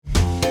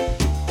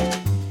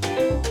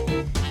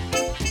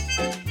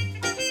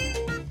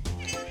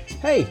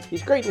Hey,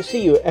 it's great to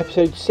see you at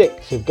episode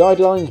 6 of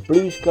Guidelines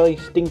Blue Sky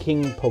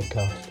Stinking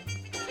podcast.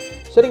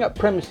 Setting up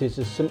premises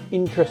has some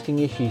interesting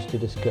issues to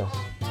discuss,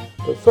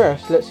 but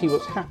first let's see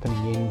what's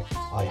happening in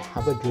I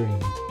Have a Dream.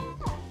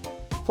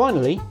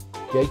 Finally,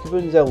 Jacob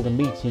and Zelda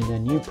meet in their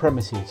new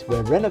premises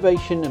where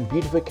renovation and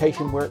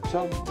beautification works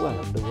are well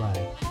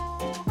underway.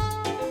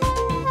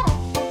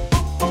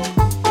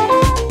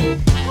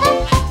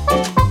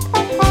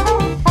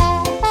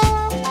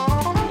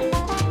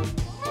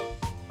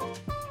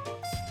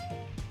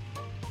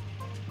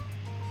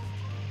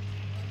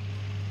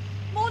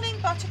 Morning,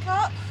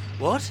 Buttercup.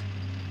 What?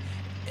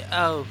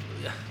 Oh,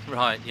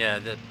 right, yeah,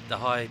 the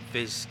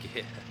high-vis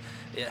gear.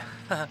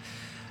 Yeah.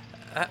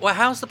 Well,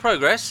 how's the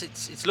progress?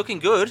 It's looking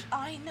good.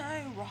 I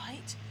know,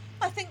 right?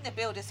 I think the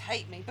builders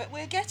hate me, but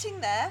we're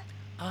getting there.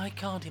 I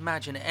can't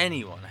imagine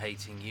anyone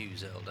hating you,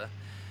 Zelda.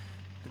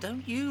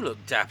 Don't you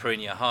look dapper in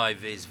your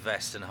high-vis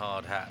vest and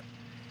hard hat?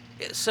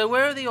 So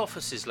where are the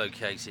offices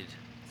located?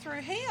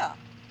 Through here.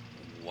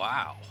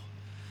 Wow.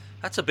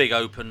 That's a big,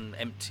 open,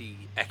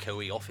 empty,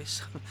 echoey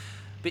office.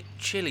 Bit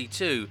chilly,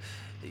 too.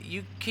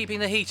 You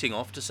keeping the heating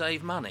off to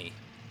save money?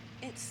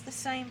 It's the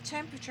same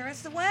temperature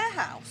as the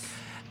warehouse.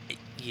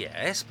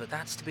 Yes, but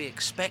that's to be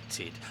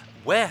expected.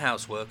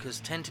 Warehouse workers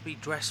tend to be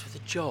dressed for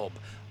the job.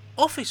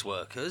 Office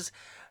workers,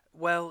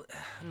 well,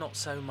 not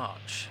so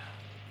much.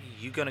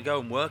 You going to go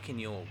and work in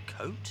your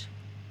coat?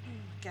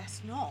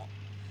 Guess not.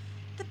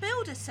 The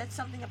builder said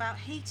something about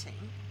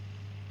heating.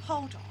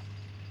 Hold on.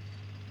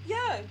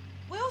 Yo,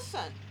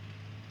 Wilson,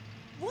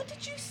 what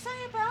did you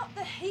say about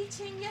the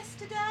heating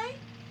yesterday?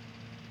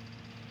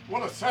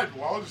 What I said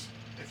was,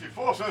 if you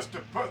force us to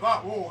put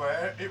that wall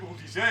there, it will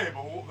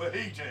disable the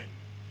heating.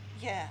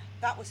 Yeah,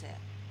 that was it.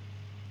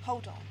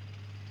 Hold on.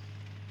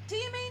 Do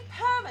you mean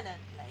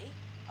permanently,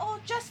 or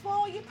just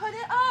while you put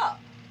it up?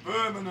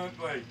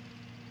 Permanently.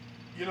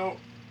 You know,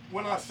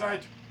 when I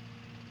said,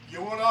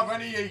 you won't have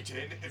any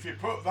heating if you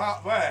put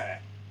that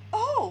there.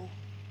 Oh!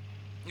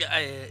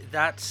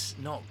 That's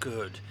not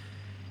good.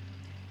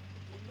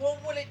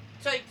 What will it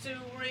take to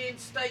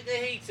reinstate the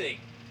heating?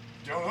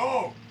 Don't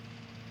know.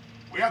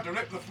 We had to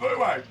rip the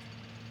flue out.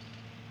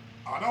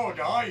 I know a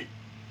guy,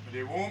 but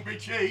it won't be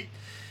cheap.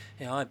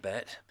 Yeah, I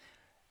bet.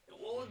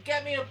 Well,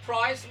 get me a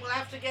price and we'll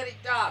have to get it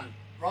done.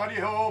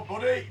 Righty-ho,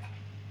 buddy.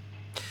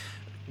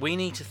 We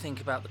need to think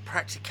about the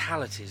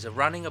practicalities of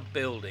running a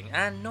building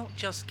and not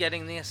just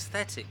getting the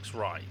aesthetics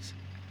right.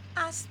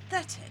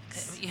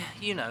 Aesthetics? Yeah,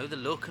 you know, the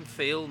look and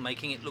feel,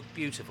 making it look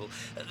beautiful,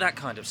 that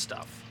kind of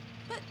stuff.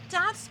 But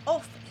Dad's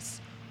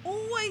office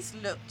always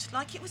looked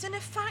like it was in a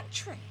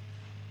factory.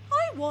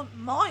 I want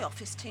my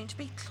office team to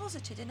be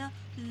closeted in a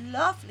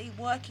lovely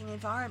working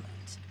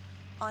environment.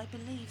 I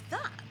believe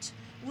that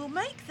will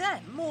make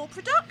them more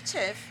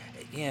productive.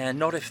 Yeah,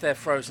 not if they're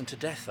frozen to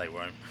death, they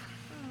won't.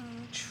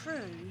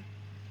 True.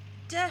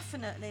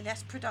 Definitely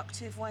less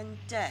productive when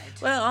dead.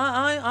 Well,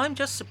 I'm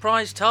just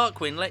surprised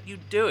Tarquin let you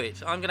do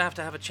it. I'm going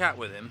to have a chat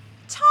with him.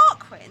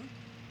 Tarquin?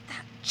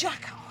 That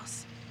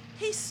jackass.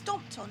 He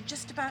stomped on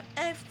just about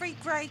every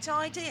great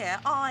idea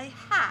I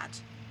had.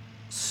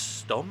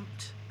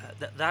 Stomped?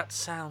 That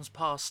sounds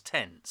past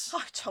tense.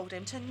 I told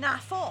him to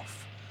naff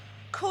off.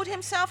 Called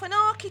himself an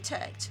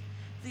architect.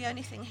 The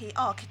only thing he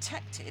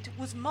architected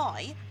was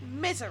my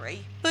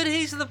misery. But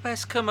he's the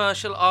best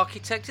commercial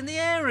architect in the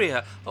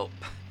area. Oh,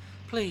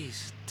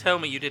 please, tell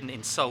me you didn't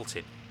insult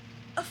him.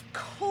 Of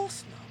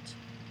course not.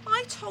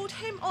 I told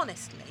him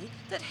honestly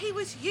that he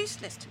was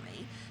useless to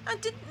me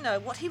and didn't know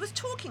what he was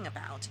talking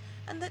about,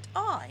 and that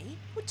I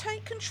would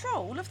take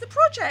control of the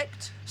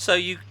project. So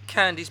you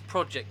canned his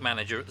project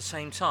manager at the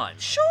same time?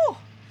 Sure.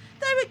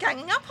 They were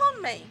ganging up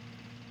on me.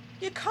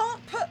 You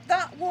can't put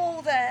that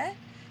wall there.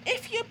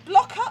 If you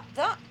block up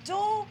that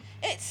door,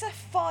 it's a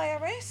fire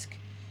risk.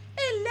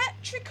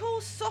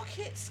 Electrical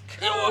sockets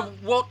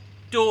can't... What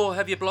door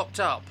have you blocked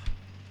up?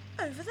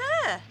 Over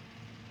there.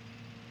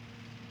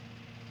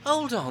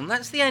 Hold on,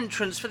 that's the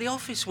entrance for the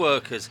office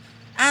workers.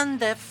 And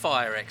their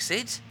fire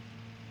exit.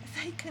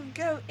 They can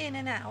go in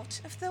and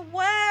out of the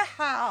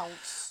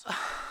warehouse.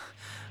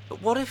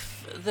 But what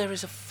if there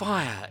is a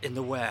fire in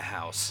the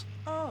warehouse?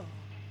 Oh.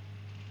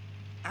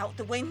 Out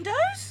the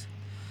windows?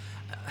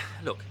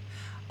 Look,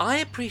 I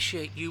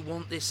appreciate you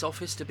want this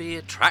office to be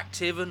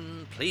attractive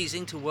and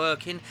pleasing to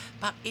work in,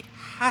 but it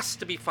has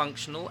to be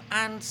functional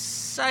and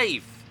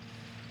safe.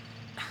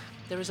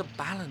 There is a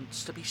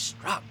balance to be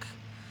struck.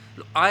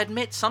 Look, I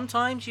admit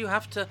sometimes you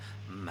have to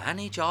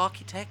manage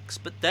architects,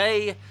 but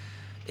they,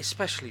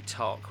 especially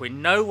Tarquin,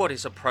 know what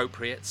is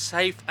appropriate,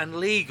 safe and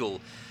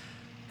legal.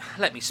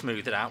 Let me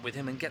smooth it out with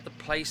him and get the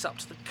place up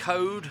to the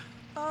code.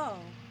 Oh.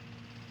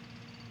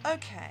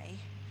 Okay.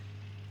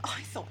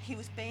 I thought he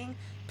was being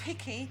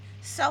picky,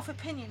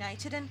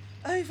 self-opinionated and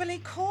overly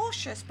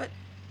cautious, but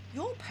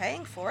you're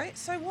paying for it,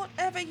 so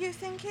whatever you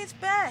think is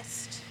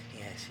best.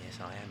 Yes,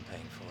 I am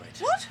paying for it.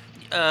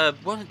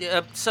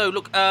 What? So,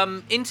 look,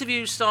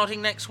 interviews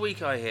starting next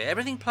week, I hear.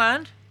 Everything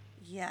planned?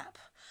 Yep.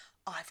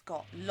 I've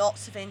got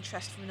lots of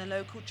interest from the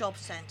local job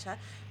centre,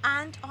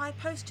 and I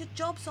posted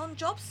jobs on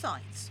job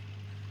sites.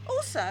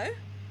 Also,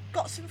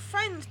 got some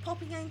friends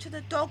popping into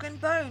the Dog and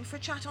Bone for a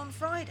chat on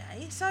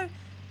Friday, so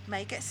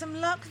may get some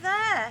luck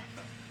there.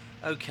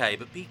 Okay,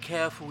 but be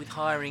careful with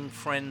hiring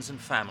friends and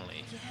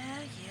family.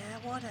 Yeah,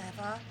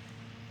 whatever.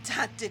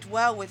 Dad did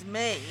well with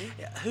me.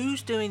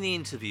 Who's doing the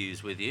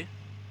interviews with you?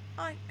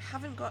 I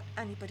haven't got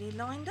anybody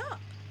lined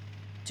up.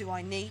 Do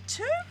I need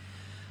to?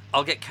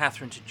 I'll get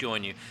Catherine to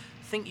join you.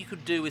 Think you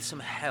could do with some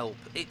help.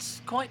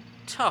 It's quite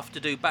tough to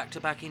do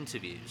back-to-back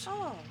interviews.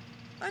 Oh,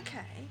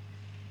 okay.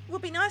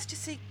 Would be nice to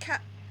see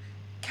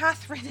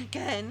Catherine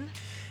again.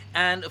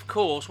 And, of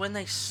course, when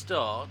they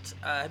start,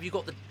 have you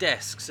got the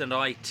desks and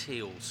IT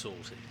all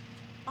sorted?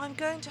 I'm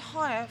going to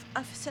hire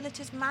a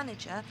facilities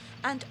manager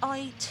and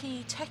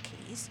IT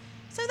techies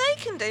so they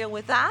can deal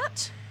with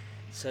that.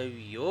 So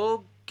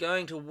you're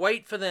going to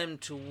wait for them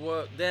to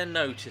work their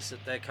notice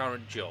at their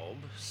current job,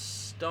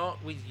 start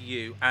with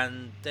you,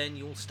 and then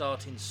you'll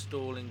start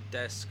installing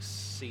desks,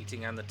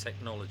 seating and the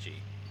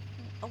technology.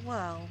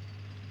 Well,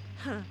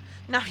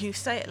 now you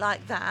say it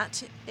like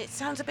that, it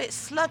sounds a bit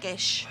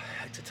sluggish.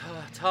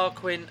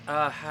 Tarquin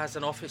has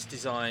an office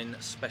design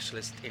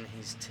specialist in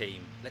his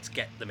team. Let's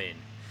get them in.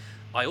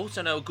 I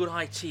also know a good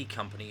IT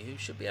company who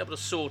should be able to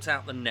sort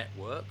out the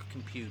network,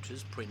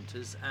 computers,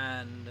 printers,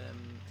 and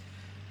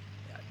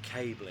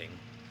cabling.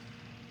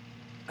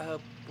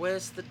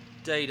 Where's the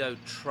dado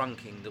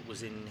trunking that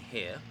was in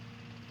here?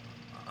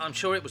 I'm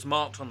sure it was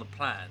marked on the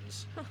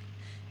plans.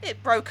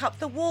 It broke up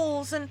the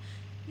walls and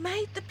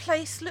made the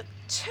place look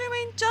too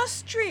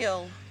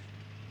industrial.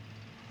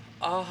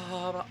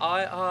 I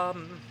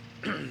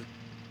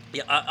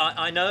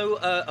know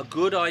a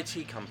good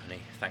IT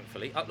company,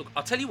 thankfully. Look,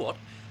 I'll tell you what.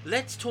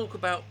 Let's talk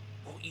about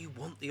what you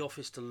want the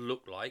office to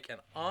look like, and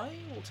I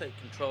will take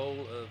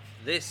control of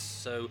this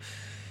so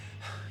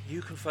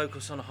you can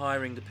focus on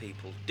hiring the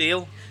people.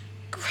 Deal?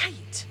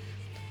 Great.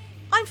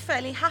 I'm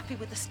fairly happy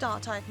with the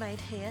start I've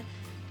made here.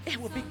 It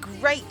would be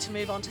great to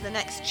move on to the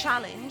next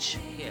challenge.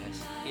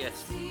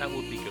 Yes, that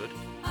would be good.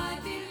 I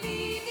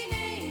believe in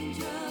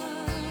angels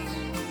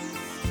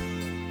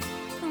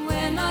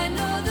when I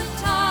know the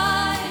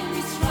time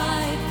is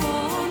right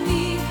for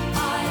me.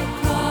 I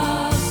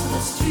cross the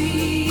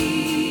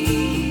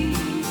street.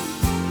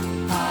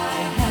 I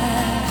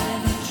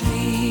had a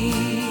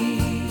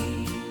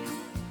dream.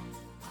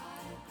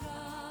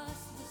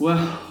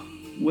 Well,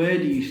 where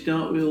do you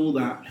start with all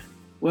that?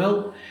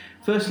 Well,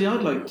 firstly,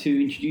 I'd like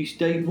to introduce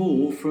Dave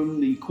Moore from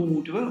the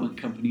Cornwall Development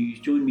Company, who's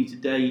joined me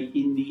today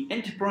in the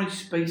Enterprise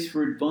Space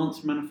for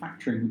Advanced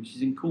Manufacturing, which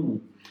is in Cornwall.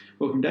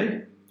 Welcome,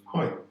 Dave.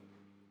 Hi.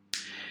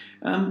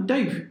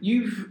 Dave,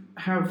 you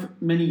have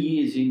many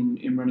years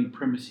in running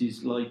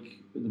premises like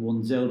the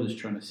one Zelda's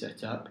trying to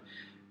set up.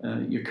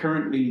 You're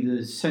currently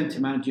the centre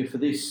manager for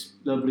this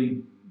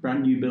lovely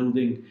brand new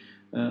building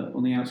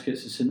on the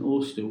outskirts of St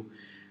Austell.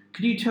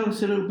 Could you tell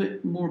us a little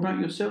bit more about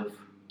yourself?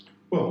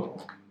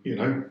 Well,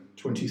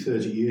 20,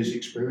 30 years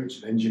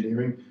experience in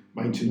engineering,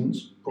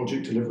 maintenance,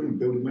 project delivery and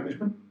building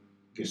management.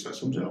 I guess that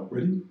sums it up,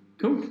 really.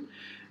 Cool.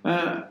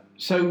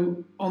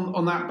 So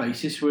on that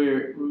basis,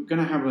 we're going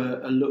to have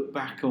a look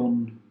back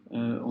on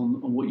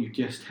what you've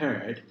just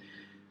heard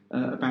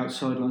about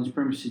Sidelines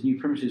premises, new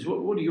premises.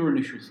 What are your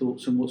initial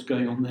thoughts on what's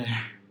going on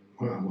there?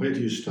 Well, where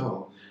do you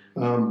start?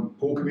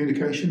 Poor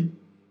communication,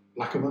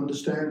 lack of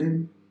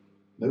understanding,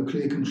 no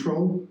clear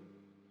control.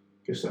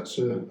 I guess that's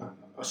a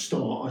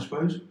start, I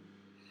suppose.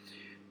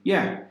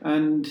 Yeah,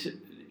 and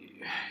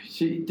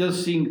it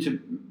does seem to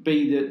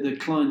be that the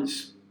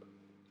client's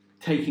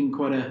taking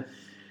quite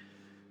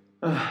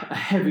a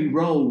heavy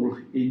role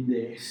in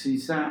this.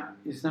 Is that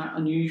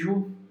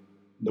unusual?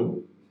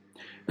 Nope.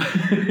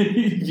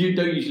 You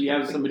don't usually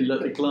have somebody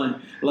like the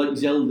client, like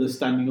Zelda,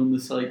 standing on the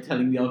side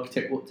telling the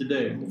architect what to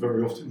do.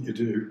 Very often you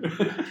do.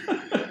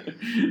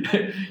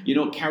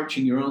 You're not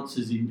couching your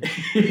answers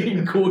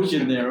in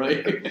caution there,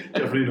 right?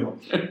 Definitely not.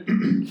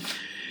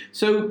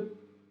 So,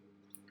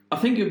 I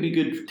think it would be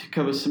good to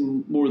cover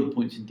some more of the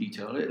points in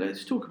detail.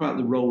 Let's talk about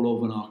the role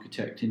of an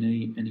architect in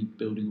any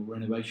building or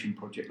renovation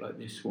project like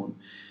this one.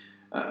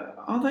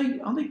 Are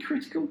they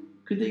critical?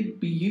 Could they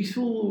be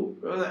useful?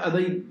 Are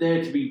they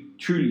there to be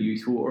truly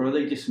useful, or are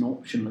they just an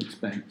optional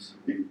expense?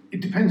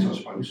 It depends, I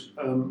suppose.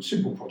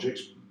 Simple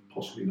projects,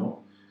 possibly not.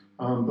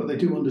 But they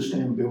do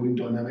understand building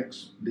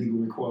dynamics, legal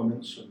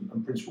requirements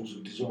and principles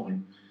of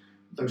design.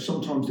 Though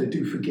sometimes they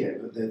do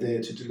forget that they're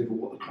there to deliver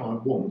what the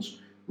client wants,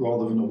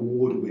 rather than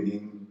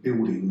award-winning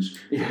buildings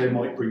that they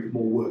might bring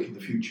more work in the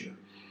future.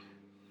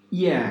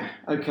 Yeah,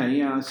 okay,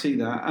 yeah, I see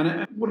that.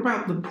 And what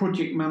about the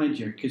project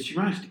manager? Because you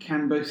managed to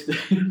can both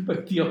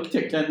the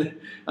architect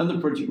and the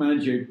project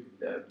manager.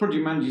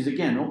 Project manager's,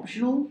 again,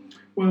 optional?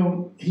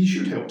 Well, he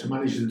should help to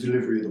manage the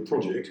delivery of the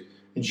project,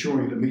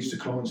 ensuring it meets the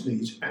client's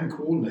needs and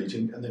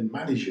coordinating and then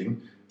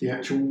managing the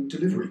actual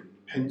delivery,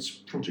 hence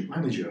project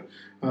manager.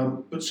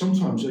 But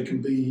sometimes they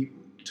can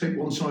take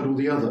one side or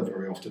the other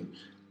very often.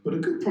 But a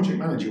good project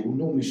manager will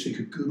normally seek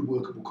a good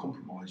workable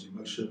compromise in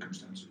most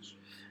circumstances.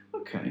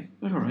 Okay,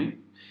 all right.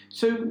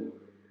 So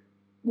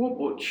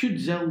what should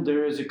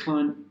Zelda as a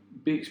client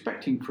be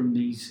expecting from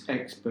these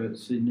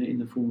experts in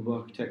the form of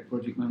architect,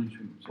 project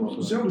management?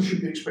 Well, Zelda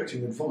should be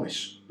expecting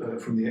advice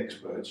from the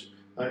experts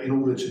in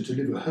order to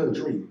deliver her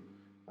dream.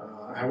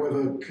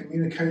 However,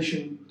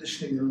 communication,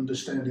 listening and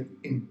understanding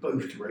in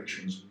both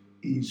directions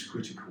is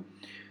critical.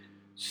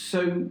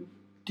 So,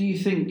 do you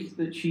think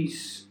that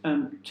she's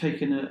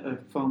taken a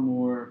far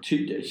more...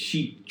 Is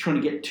she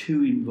trying to get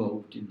too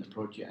involved in the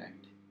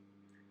project?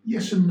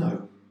 Yes and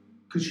no,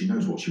 because she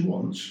knows what she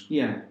wants,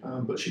 Yeah.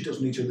 but she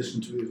does need to listen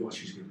to the advice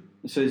she's given.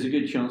 So there's a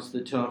good chance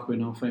that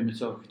Tarquin, our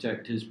famous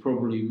architect, has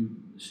probably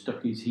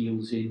stuck his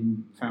heels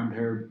in, found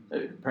her,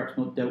 perhaps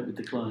not dealt with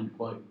the client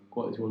quite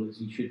as well as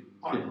he should.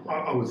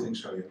 I would think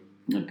so,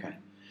 yeah. Okay.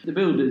 The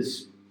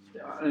builders,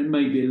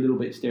 maybe a little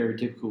bit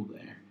stereotypical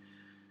there.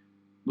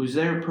 Was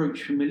their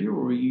approach familiar,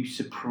 or are you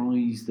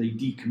surprised they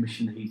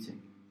decommissioned the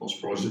heating? Not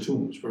surprised at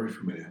all, it's very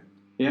familiar.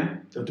 Yeah?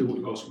 They'll do what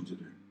you ask them to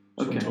do,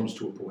 sometimes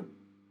to a point.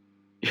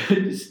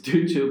 It's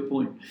to a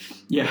point.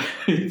 Yeah,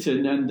 and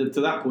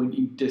to that point,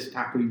 you just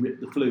happily rip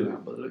the flue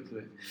out by the looks of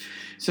it.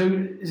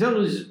 So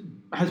Zelda's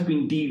has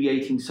been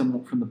deviating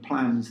somewhat from the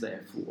plans,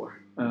 therefore,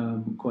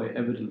 quite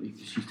evidently,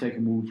 because she's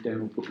taken walls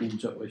down or put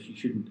walls up where she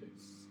shouldn't do.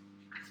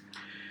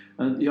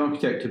 The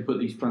architect had put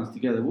these plans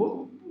together. What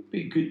would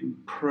be a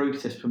good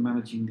process for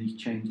managing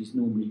these changes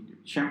normally?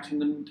 Shouting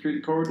them through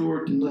the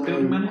corridor to the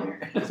building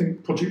manager? I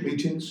think project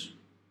meetings,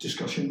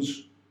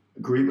 discussions,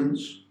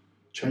 agreements,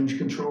 change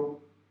control,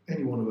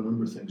 any one of a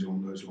number of things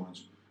along those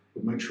lines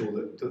would make sure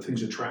that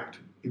things are tracked,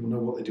 people know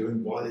what they're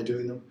doing, why they're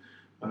doing them,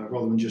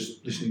 rather than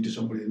just listening to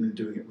somebody and then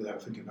doing it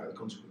without thinking about the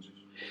consequences.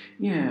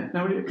 Yeah,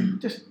 now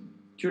just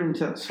during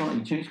that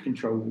slightly, change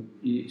control,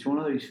 it's one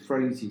of those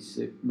phrases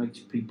that makes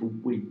people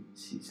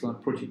wince. It's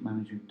like project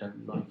management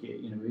don't like it.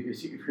 You know,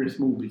 if you're a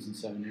small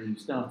business owner and a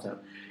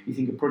startup, you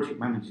think a project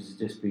manager has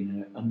just been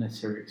an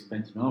unnecessary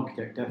expense, an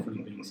architect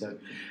definitely being so.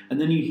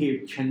 And then you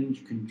hear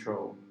change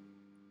control.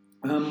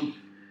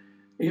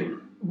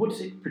 What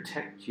does it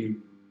protect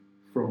you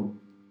from?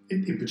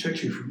 It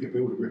protects you from your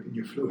builder ripping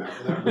your flue out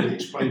without really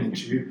explaining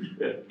to you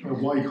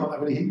why you can't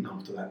have any heating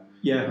after that.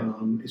 Yeah.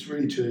 It's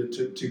really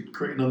to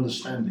create an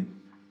understanding,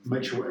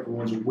 make sure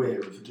everyone's aware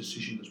of the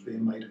decision that's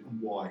being made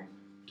and why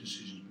the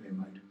decision's being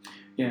made.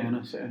 Yeah,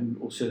 and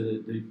also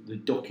the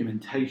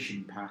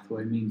documentation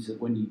pathway means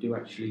that when you do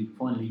actually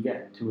finally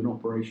get to an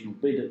operational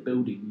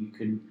building, you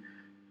can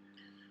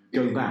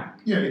go back.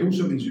 Yeah, it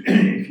also means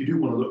if you do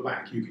want to look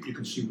back, you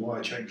can see why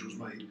a change was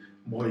made and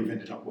why you've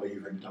ended up where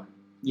you've ended up.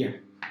 Yeah,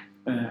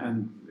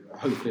 and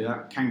hopefully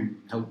that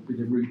can help with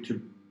the route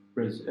to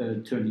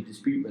any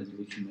dispute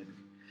resolution maybe.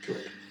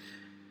 Correct.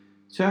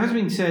 So it has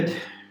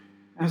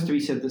to be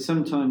said that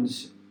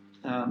sometimes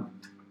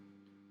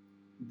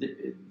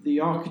the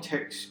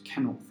architects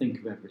cannot think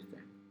of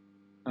everything.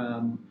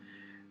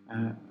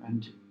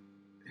 And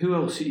who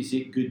else is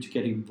it good to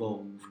get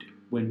involved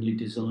when you're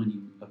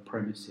designing a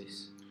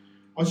premises?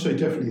 I'd say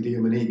definitely the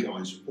M&E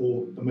guys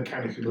or the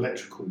mechanical and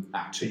electrical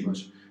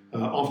teams.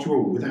 After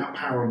all, without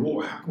power and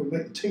water, how can we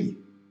make the tea?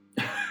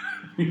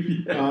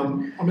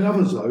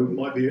 Others though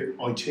might be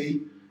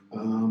IT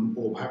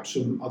or perhaps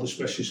some other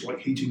specialists like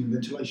heating and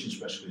ventilation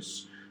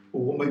specialists,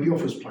 or maybe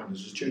office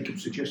planners, as Jacob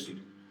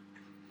suggested.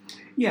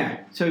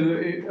 Yeah,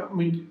 so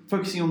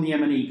focusing on the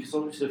M&E, because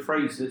obviously a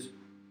phrase that's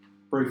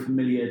very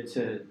familiar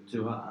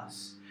to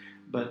us,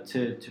 but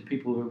to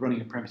people who are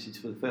running a premises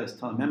for the first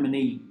time,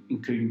 M&E,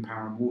 including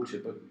power and water,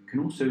 but can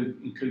also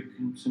include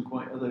some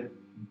quite other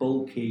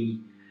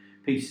bulky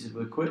pieces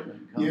of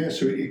equipment. Yeah,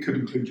 so it could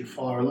include your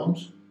fire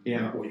alarms,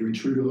 or your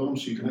intruder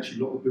alarms, so you can actually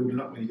lock the building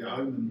up when you get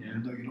home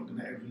and know you're not going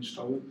to get everything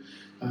stolen.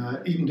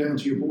 Even down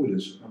to your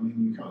boilers.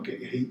 You can't get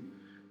your heat,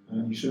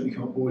 and you certainly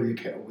can't boil your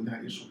kettle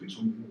without your sockets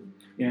on the wall.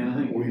 Yeah, I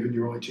think, or even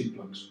your IT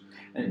plugs.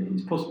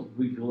 It's possible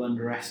people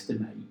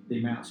underestimate the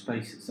amount of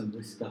space that some of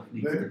this stuff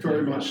needs.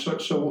 Very much.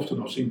 So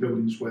often I've seen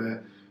buildings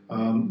where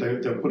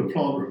they'll put a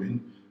plant room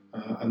in,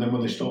 and then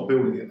when they start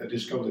building it, they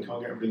discover they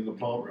can't get everything in the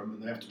plant room,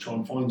 and they have to try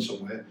and find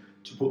somewhere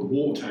to put the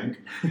water tank.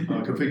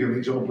 I can think of an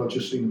example I've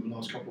just seen in the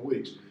last couple of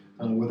weeks,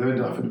 where they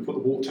ended up having to put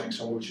the water tank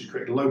somewhere, which has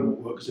created a load more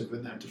work because they've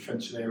then had to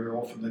fence an area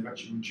off, and they've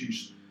actually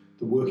reduced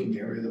the working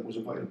area that was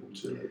available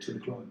to the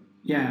client.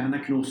 Yeah, and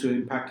that can also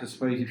impact, I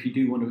suppose, if you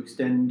do want to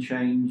extend,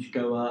 change,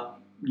 go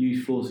up,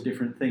 use floors of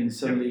different things,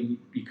 suddenly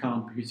you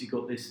can't because you've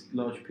got this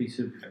large piece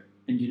of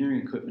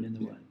engineering equipment in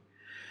the way.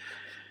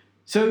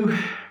 So,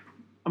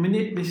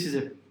 this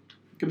is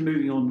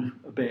moving on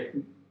a bit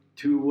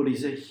to what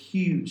is a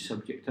huge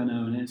subject, I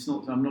know, and it's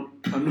not. I'm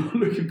not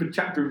looking for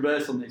chapter and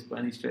verse on this by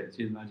any stretch of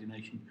the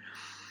imagination.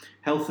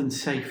 Health and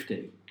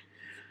safety.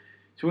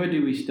 So where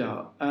do we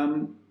start?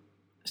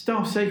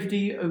 Staff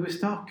safety over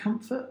staff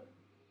comfort?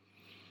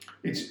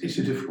 It's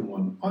a difficult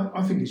one.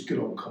 I think it's good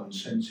old common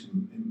sense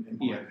in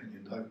my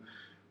opinion,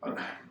 though.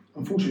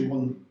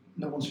 Unfortunately,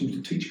 no one seems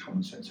to teach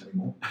common sense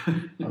anymore.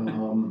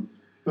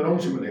 But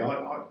ultimately,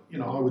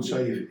 I would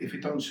say if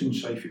it don't seem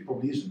safe, it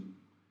probably isn't.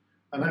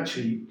 And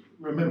actually,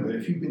 remember,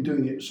 if you've been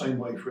doing it the same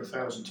way for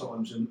 1,000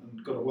 times and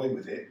got away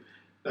with it,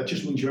 that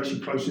just means you're actually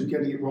closer to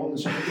getting it wrong than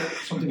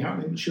something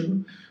happening that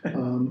shouldn't.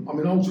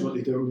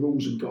 Ultimately, there are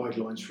rules and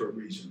guidelines for a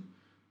reason.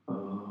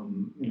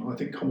 I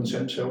think common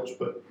sense helps,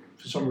 but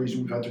for some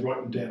reason we've had to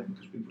write them down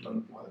because people don't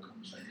apply the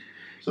common sense.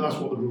 So that's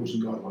what the rules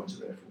and guidelines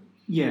are there for.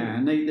 Yeah,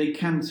 and they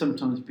can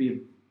sometimes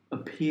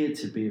appear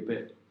to be a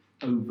bit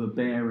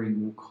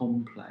overbearing or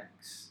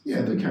complex.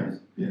 Yeah, they can.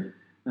 Yeah.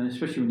 And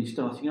especially when you're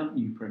starting up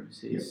new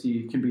premises,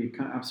 it can be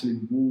an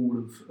absolute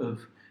wall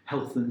of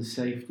health and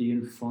safety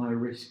and fire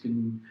risk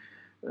and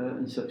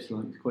such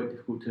like. It's quite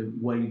difficult to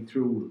wade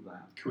through all of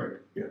that.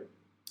 Correct, yeah.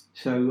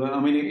 So,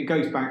 it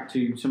goes back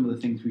to some of the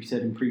things we've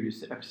said in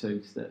previous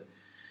episodes, that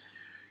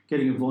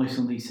getting advice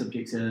on these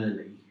subjects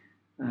early,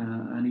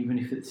 and even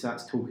if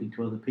that's talking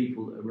to other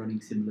people that are running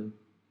similar.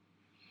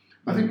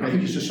 I think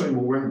it's the same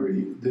all round,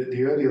 really.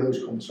 The earlier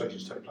those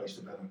conversations take place,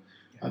 the better.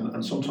 Yeah.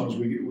 And sometimes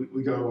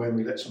we go away and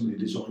we let somebody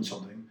design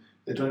something.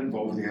 They don't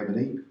involve the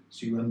M&E,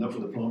 so you end up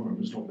with a plant room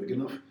that's not big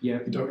enough.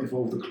 Yeah. You don't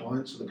involve the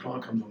client, so the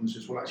client comes on and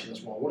says, well, actually,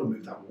 that's why I want to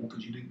move that wall,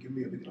 because you didn't give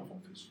me a big enough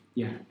office.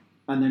 Yeah.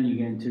 And then you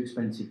get into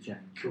expensive change.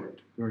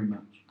 Correct. Very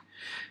much.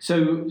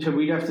 So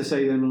we'd have to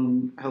say then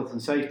on health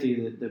and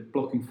safety that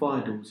blocking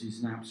fire doors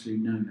is an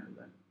absolute no-no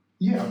then.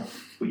 Yeah,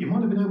 but you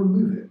might have been able to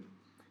move it.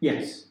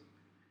 Yes.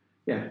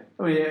 Yeah.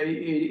 It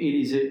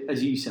is,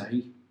 as you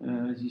say,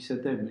 as you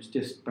said then, it's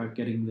just about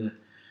getting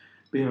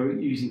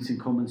using some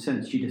common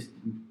sense. She just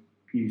didn't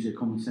use her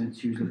common sense.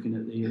 She was looking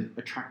at the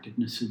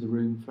attractiveness of the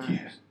room first.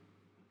 Yeah.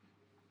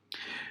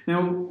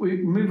 Now, we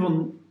move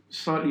on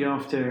slightly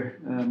after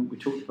we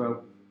talked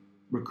about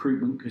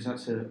recruitment, because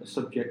that's a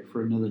subject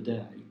for another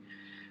day.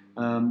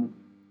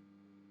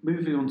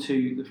 Moving on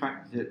to the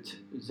fact that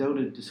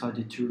Zelda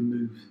decided to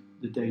remove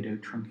the dado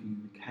trunking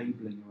and the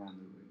cabling around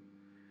the room.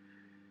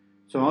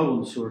 So I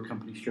once saw a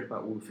company strip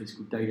out all the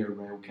physical dado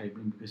rail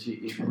cabling because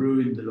it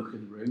ruined the look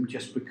of the room,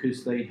 just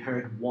because they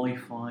heard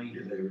Wi-Fi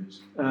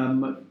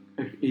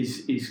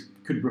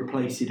could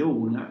replace it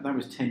all, and that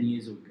was 10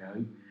 years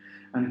ago.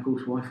 And of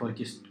course, Wi-Fi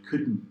just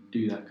couldn't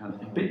do that kind of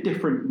thing. A bit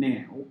different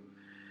now.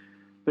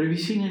 But have you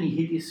seen any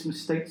hideous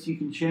mistakes you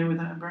can share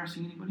without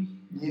embarrassing anybody?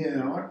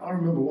 Yeah, I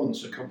remember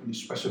once a company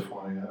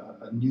specifying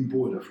a new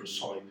boiler for a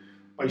site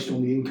based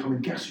on the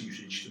incoming gas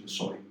usage to the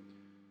site.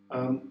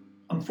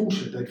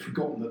 Unfortunately, they'd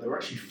forgotten that there were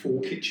actually 4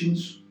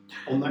 kitchens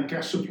on that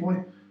gas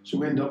supply, so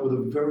we end up with a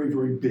very,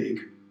 very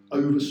big,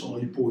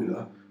 oversized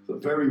boiler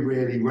that very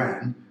rarely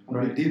ran, and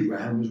when it did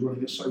ran, was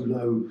running at so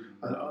low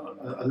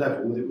a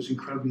level that it was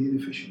incredibly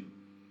inefficient.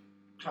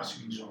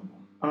 Classic example.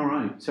 All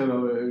right,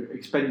 so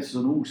expenses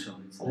on all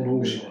sides. On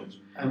all sides,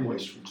 and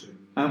wasteful too.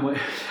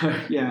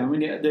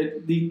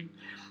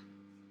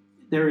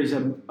 There is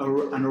an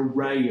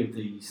array of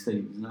these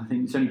things, and I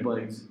think it's only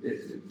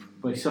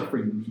by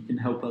suffering them you can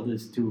help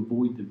others to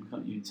avoid them,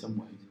 can't you, in some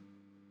ways?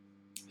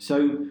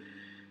 So,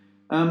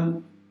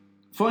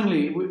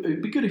 finally,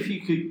 it'd be good if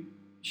you could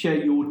share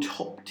your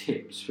top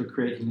tips for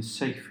creating a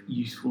safe,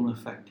 useful, and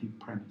effective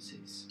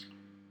premises.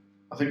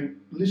 I think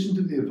listen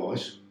to the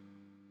advice,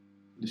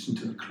 listen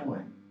to the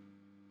client,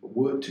 but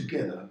work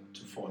together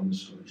to find the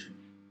solution.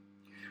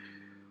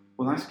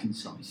 Well, that's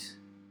concise,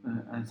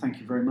 and thank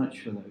you very much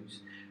for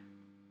those.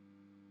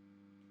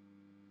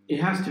 It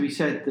has to be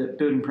said that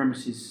building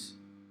premises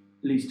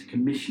leads to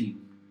commissioning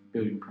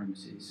building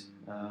premises,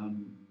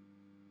 and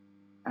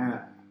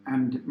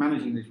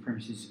managing those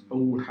premises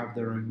all have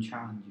their own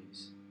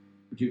challenges.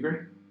 Would you agree?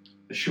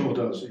 It sure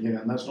does,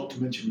 yeah, and that's not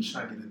to mention the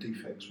snagging the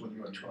defects when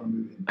you're trying to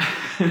move in.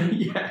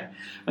 Yeah,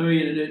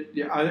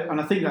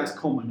 I think that's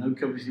common.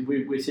 Obviously,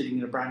 we're sitting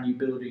in a brand new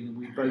building and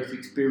we've both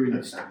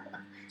experienced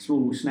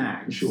small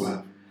snags. We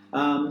sure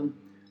have.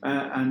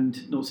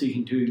 And not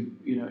seeking to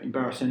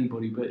embarrass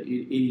anybody, but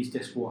it is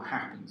just what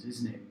happens,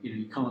 isn't it?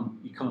 You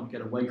can't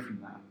get away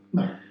from that.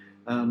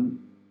 No.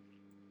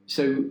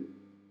 So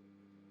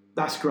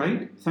that's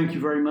great. Thank you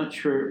very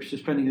much for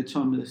spending the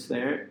time with us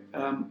there.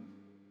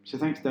 So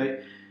thanks,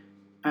 Dave,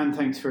 and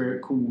thanks for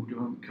Cornwall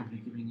Development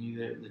Company giving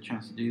you the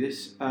chance to do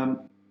this. My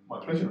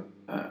pleasure.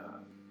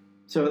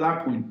 So at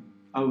that point,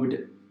 I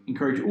would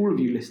encourage all of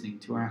you listening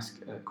to ask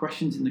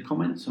questions in the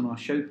comments on our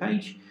show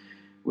page,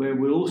 where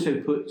we'll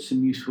also put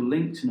some useful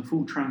links and a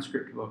full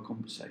transcript of our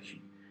conversation.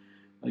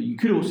 You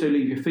could also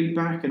leave your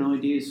feedback and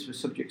ideas for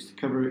subjects to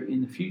cover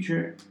in the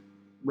future.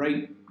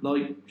 Rate,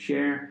 like,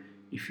 share,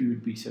 if you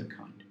would be so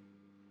kind.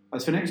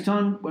 As for next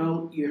time,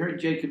 well, you heard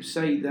Jacob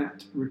say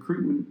that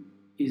recruitment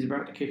is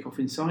about to kick off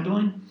in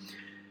Sideline.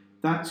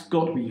 That's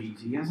got to be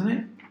easy, hasn't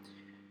it?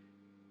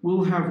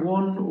 We'll have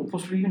 1 or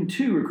possibly even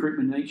 2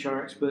 recruitment and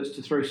HR experts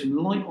to throw some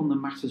light on the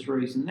matters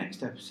raised in the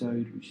next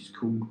episode, which is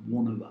called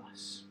One of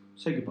Us.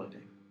 Say goodbye,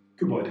 Dave.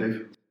 Goodbye,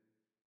 Dave.